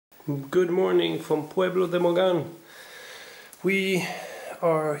Good morning from Pueblo de Mogan. We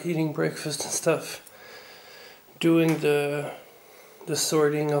are eating breakfast and stuff, doing the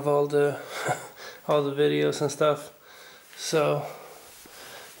sorting of all the all the videos and stuff. So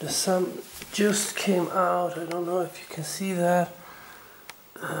the sun just came out. I don't know if you can see that,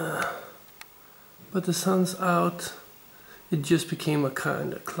 but the sun's out. It just became a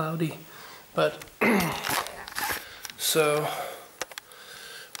kind of cloudy, but so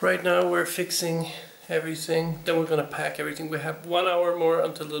right now we're fixing everything, then we're gonna pack everything. We have 1 hour more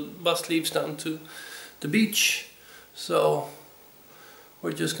until the bus leaves down to the beach, so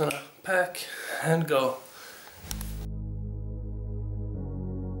we're just gonna pack and go.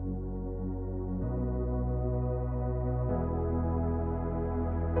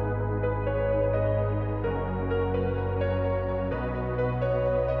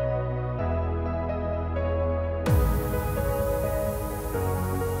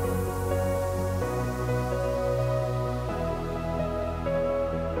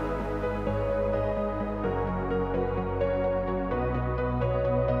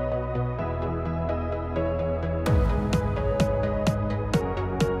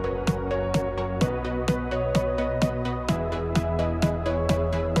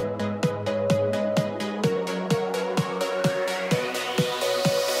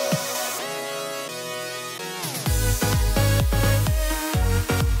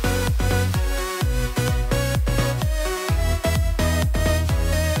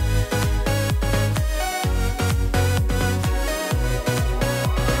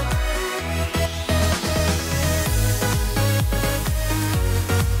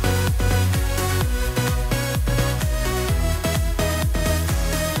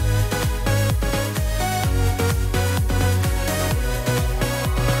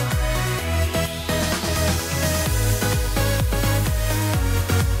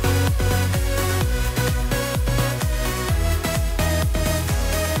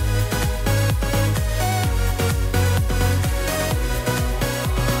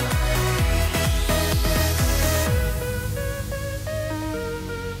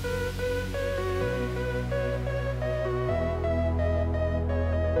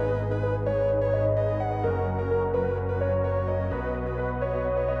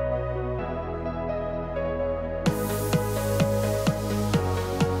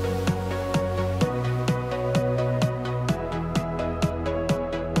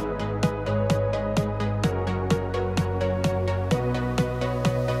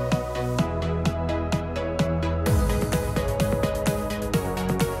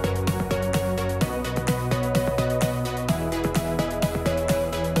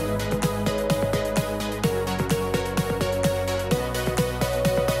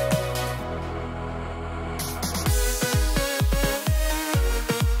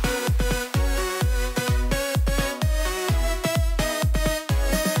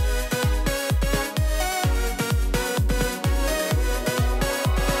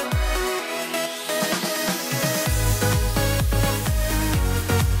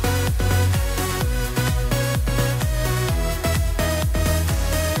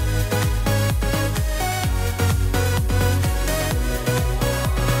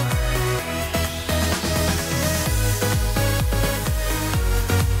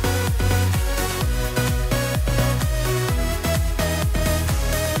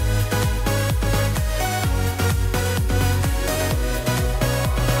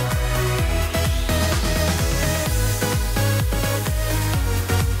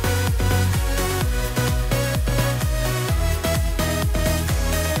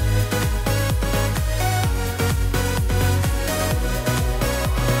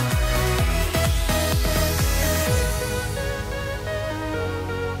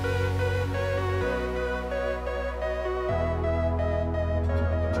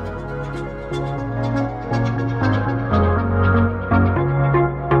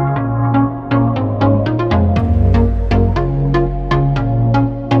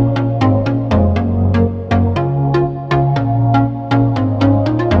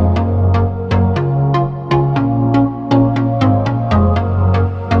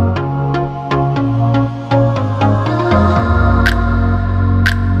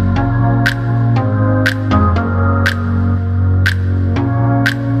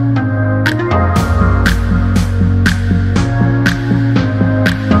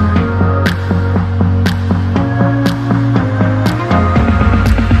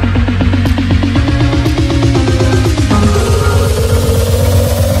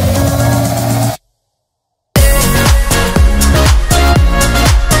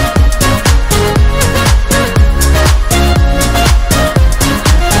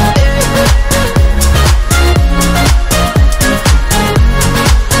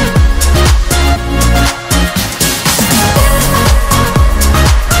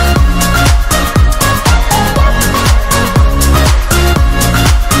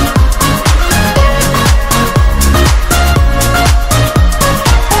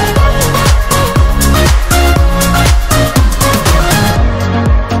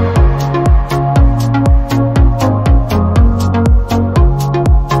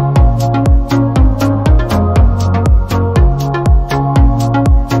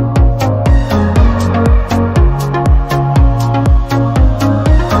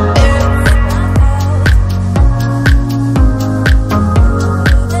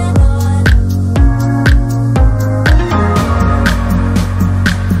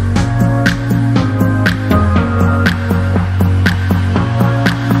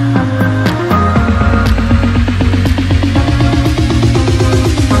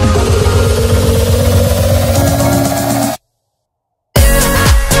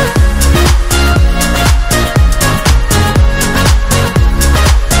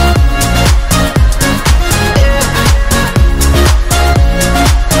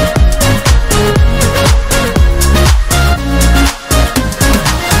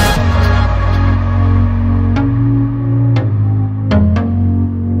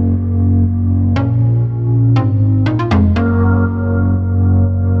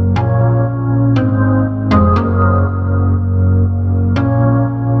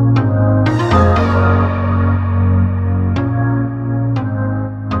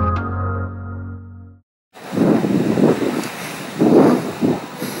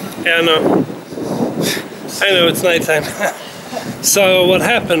 Yeah, I know. I know, it's nighttime. So what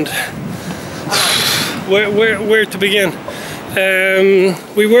happened? Where to begin?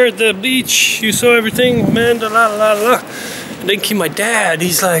 We were at the beach, you saw everything, man, la la la. And then came my dad,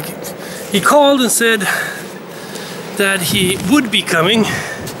 he's like, he called and said that he would be coming,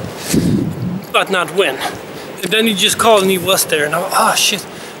 but not when. And then he just called and he was there, and I was, oh shit.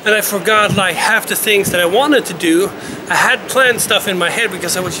 And I forgot like half the things that I wanted to do. I had planned stuff in my head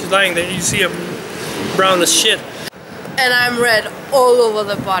because I was just lying there. You see I'm brown as shit. And I'm red all over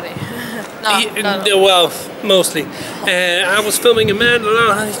the body. No. Well, mostly. I was filming a man,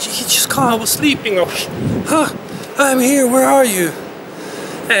 and he just called, I was sleeping. I was, huh, I'm here, where are you?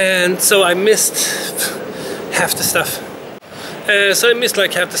 And so I missed half the stuff. So I missed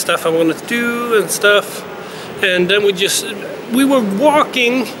like half the stuff I wanted to do and stuff. And then we were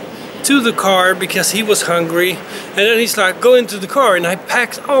walking to the car because he was hungry. And then he's like, go into the car. And I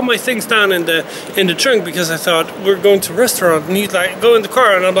packed all my things down in the trunk because I thought we're going to a restaurant. And he's like, go in the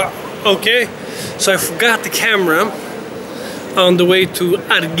car. And I'm like, okay. So I forgot the camera on the way to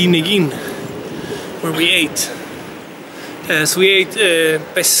Arguineguín, where we ate. So we ate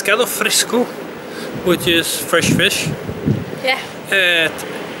pescado fresco, which is fresh fish. Yeah.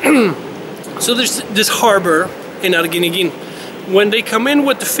 So there's this harbor in Arguineguín. When they come in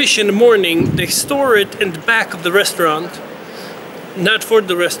with the fish in the morning, they store it in the back of the restaurant. Not for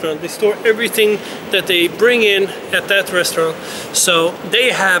the restaurant, they store everything that they bring in at that restaurant. So they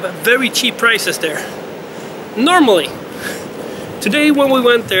have very cheap prices there. Normally. Today when we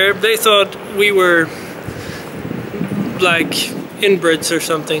went there, they thought we were like inbreds or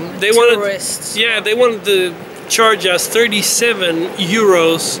something. They Tourists. they wanted to charge us 37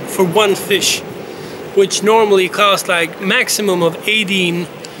 euros for one fish, which normally costs like maximum of 18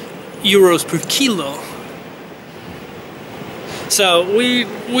 euros per kilo. So we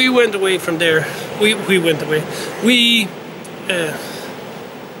went away from there. We went away. We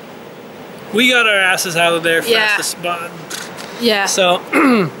got our asses out of there fast as spot. Yeah. So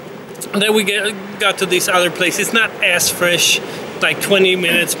then we got to this other place. It's not as fresh, like 20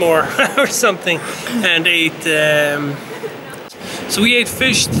 minutes more or something, and ate. So we ate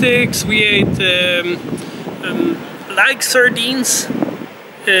fish sticks. We ate like sardines.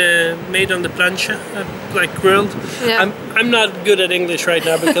 Made on the plancha, like grilled. Yeah. I'm not good at English right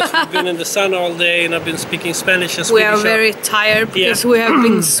now because we've been in the sun all day and I've been speaking Spanish and Swedish. We are very tired because we have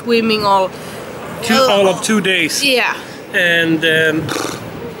been swimming all of 2 days. Yeah. And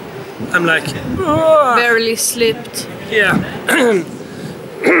I'm like barely slipped. Yeah.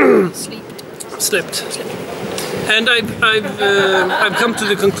 Slipped. And I've come to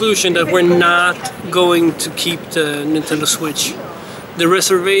the conclusion that we're not going to keep the Nintendo Switch. The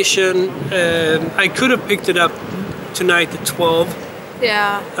reservation, I could have picked it up tonight at 12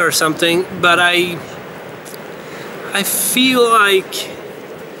 or something, but I feel like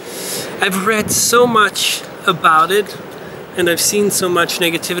I've read so much about it and I've seen so much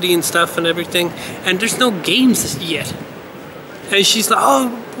negativity and stuff and everything, and there's no games yet. And she's like,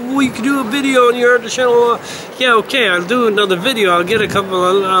 oh, we could do a video on your other channel. Yeah, okay, I'll do another video, I'll get a couple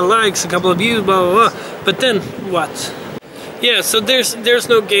of likes, a couple of views, blah blah blah. But then what? Yeah, so there's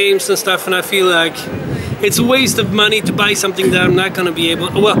no games and stuff, and I feel like it's a waste of money to buy something that I'm not gonna be able.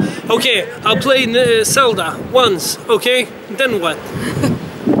 Well, okay, I'll play Zelda once, okay? Then what?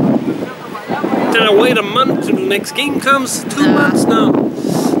 Then I'll wait a month till the next game comes. 2 months? No.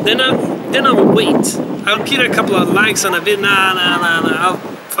 Then I'll wait. I'll get a couple of likes on a bit. Nah. I'll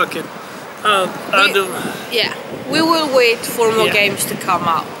fuck it. I'll do. Yeah, we will wait for more games to come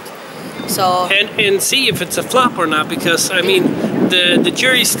out. So and see if it's a flop or not, because I mean the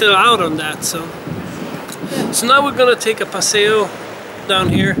jury's still out on that. So now we're gonna take a paseo down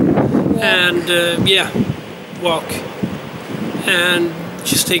here and walk and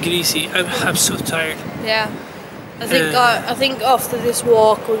just take it easy. I'm so tired. Yeah, I think after this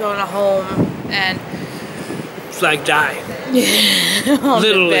walk we're gonna home and like die. On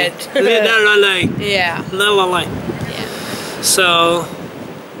literally. the bed. Literally. Yeah. Literally. Yeah. So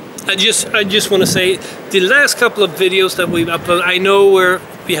I just want to say the last couple of videos that we've uploaded, I know we're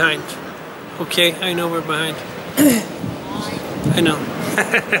behind. Okay, I know we're behind. I know.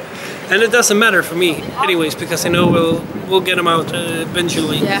 And it doesn't matter for me anyways, because I know we'll get them out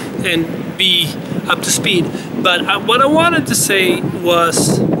eventually and be up to speed. But what I wanted to say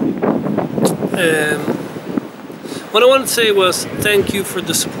was thank you for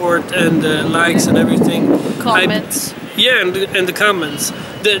the support and the likes and everything. Comments. And the comments.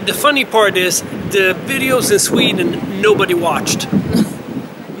 The funny part is the videos in Sweden nobody watched.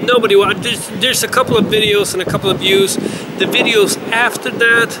 nobody watched. There's a couple of videos and a couple of views. The videos after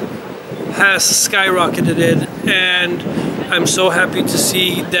that has skyrocketed it, and I'm so happy to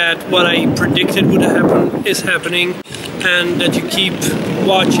see that what I predicted would happen is happening, and that you keep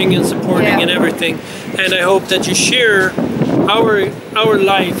watching and supporting and everything. And I hope that you share our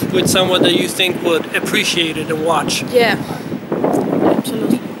life with someone that you think would appreciate it and watch. Yeah,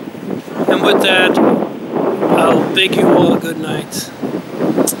 absolutely. And with that, I'll bid you all a good night.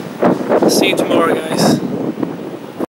 See you tomorrow, guys.